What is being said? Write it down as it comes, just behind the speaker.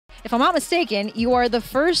if I'm not mistaken, you are the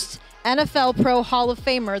first NFL Pro Hall of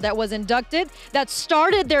Famer that was inducted that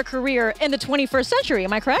started their career in the 21st century.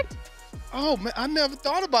 Am I correct? Oh man, I never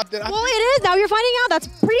thought about that. Well, it is. Now you're finding out. That's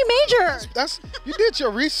pretty major. That's you did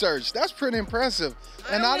your research. That's pretty impressive.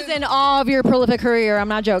 And I was in awe of your prolific career. I'm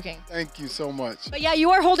not joking. Thank you so much. But yeah,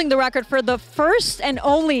 you are holding the record for the first and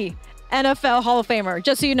only NFL Hall of Famer,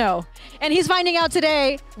 just so you know. And he's finding out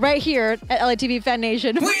today, right here at LATV Fan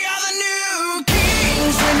Nation. We are the new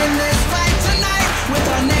kings, winning this fight tonight with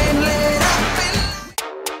our name lit up in.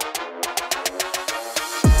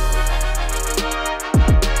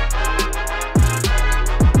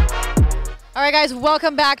 All right, guys,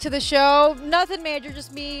 welcome back to the show. Nothing major,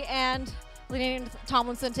 just me and LaDainian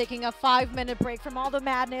Tomlinson taking a 5-minute break from all the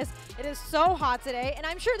madness. It is so hot today, and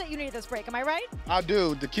I'm sure that you need this break. Am I right? I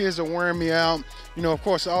do. The kids are wearing me out. You know, of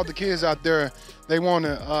course, all the kids out there, they want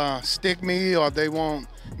to stick me, or they want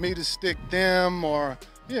me to stick them, or,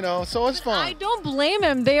 you know, so it's fun. I don't blame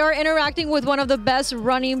him. They are interacting with one of the best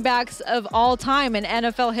running backs of all time in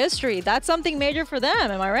NFL history. That's something major for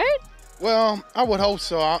them. Am I right? Well, I would hope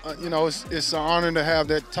so. You know, it's an honor to have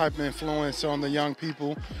that type of influence on the young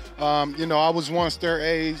people. You know, I was once their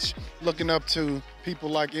age, looking up to people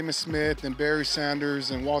like Emmitt Smith and Barry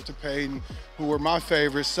Sanders and Walter Payton, who were my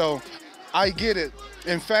favorites. So I get it.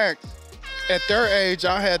 In fact, at their age,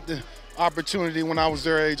 I had the opportunity, when I was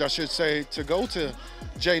their age, I should say, to go to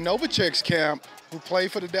Jay Novacek's camp, who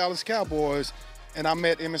played for the Dallas Cowboys, and I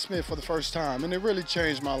met Emmitt Smith for the first time, and it really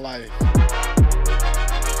changed my life.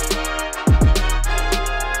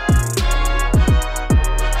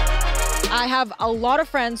 I have a lot of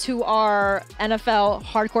friends who are NFL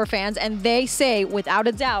hardcore fans, and they say, without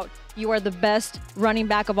a doubt, you are the best running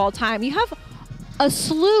back of all time. You have a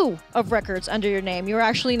slew of records under your name. You were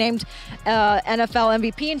actually named NFL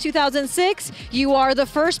MVP in 2006. You are the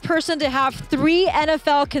first person to have 3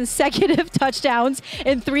 NFL consecutive touchdowns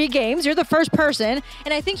in 3 games. You're the first person.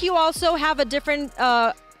 And I think you also have a different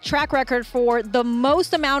track record for the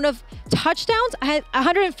most amount of touchdowns,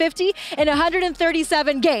 150 in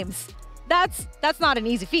 137 games. That's not an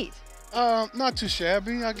easy feat. Not too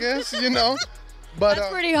shabby, I guess, you know. But that's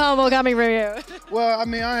pretty humble coming from you. Well, I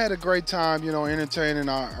mean, I had a great time, you know, entertaining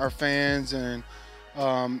our fans, and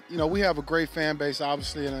you know, we have a great fan base,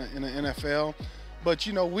 obviously, in the NFL. But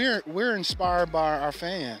you know, we're inspired by our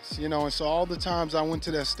fans, you know, and so all the times I went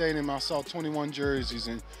to that stadium, I saw 21 jerseys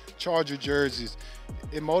and Charger jerseys.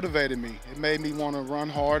 It motivated me. It made me want to run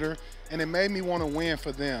harder, and it made me want to win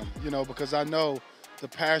for them, you know, because I know the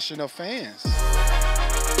passion of fans.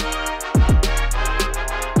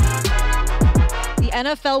 The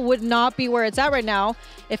NFL would not be where it's at right now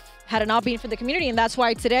had it not been for the community, and that's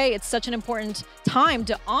why today it's such an important time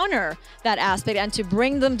to honor that aspect and to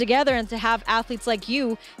bring them together and to have athletes like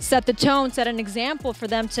you set the tone, set an example for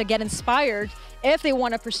them to get inspired if they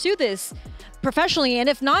want to pursue this professionally. And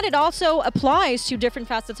if not, it also applies to different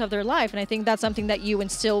facets of their life. And I think that's something that you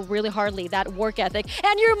instill really hardly, that work ethic.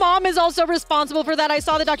 And your mom is also responsible for that. I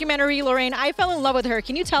saw the documentary, Lorraine. I fell in love with her.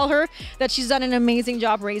 Can you tell her that she's done an amazing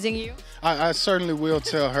job raising you? I certainly will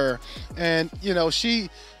tell her. And, you know,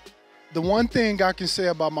 the one thing I can say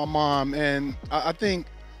about my mom, and I think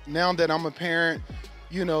now that I'm a parent,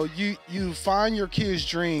 you know, you find your kids'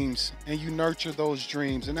 dreams and you nurture those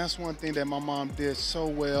dreams. And that's one thing that my mom did so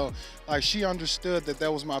well. Like, she understood that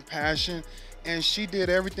that was my passion, and she did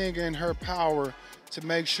everything in her power to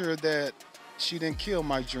make sure that she didn't kill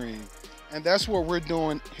my dream. And that's what we're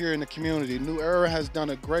doing here in the community. Nour Milla has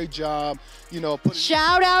done a great job, you know.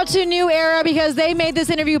 Shout out to Nour Milla, because they made this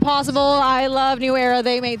interview possible. I love Nour Milla.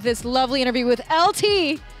 They made this lovely interview with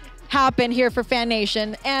LT happen here for Fan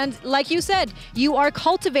Nation. And like you said, you are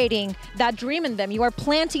cultivating that dream in them. You are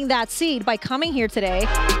planting that seed by coming here today.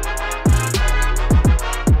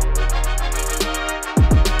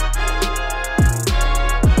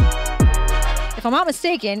 If I'm not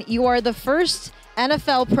mistaken, you are the first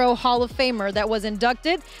NFL Pro Hall of Famer that was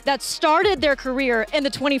inducted that started their career in the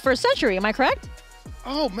 21st century. Am I correct?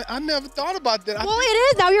 Oh man, I never thought about that. Well, it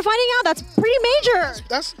is. Now you're finding out. That's pretty major.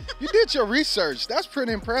 You did your research. That's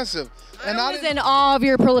pretty impressive. And I was in awe of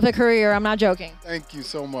your prolific career. I'm not joking. Thank you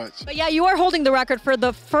so much. But yeah, you are holding the record for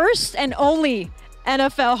the first and only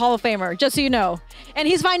NFL Hall of Famer, just so you know. And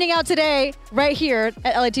he's finding out today, right here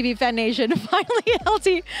at LATV Fan Nation. Finally,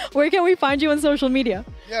 LT, where can we find you on social media?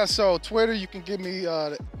 Yeah, so Twitter, you can get me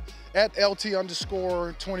at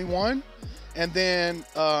LT_21. And then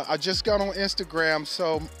I just got on Instagram,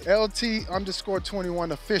 so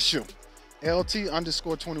LT_21 official.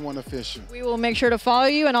 LT_21 official. We will make sure to follow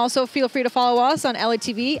you, and also feel free to follow us on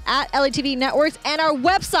LATV at LATV Networks and our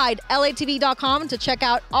website, LATV.com, to check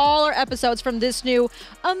out all our episodes from this new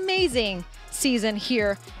amazing season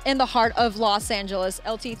here in the heart of Los Angeles.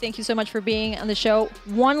 LT, thank you so much for being on the show.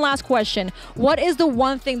 One last question. What is the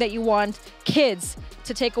one thing that you want kids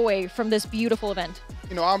to take away from this beautiful event?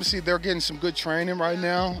 You know, obviously they're getting some good training right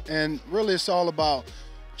now, and really it's all about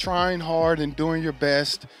trying hard and doing your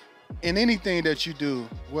best in anything that you do,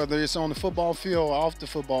 whether it's on the football field or off the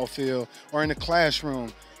football field or in the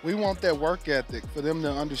classroom. We want that work ethic for them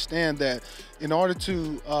to understand that in order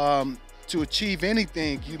to achieve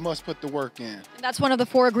anything, you must put the work in. And that's one of the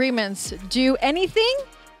 4 agreements. Do anything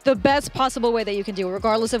the best possible way that you can do,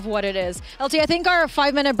 regardless of what it is. LT, I think our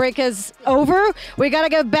 5-minute break is over. We got to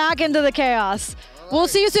get back into the chaos. We'll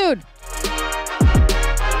see you soon.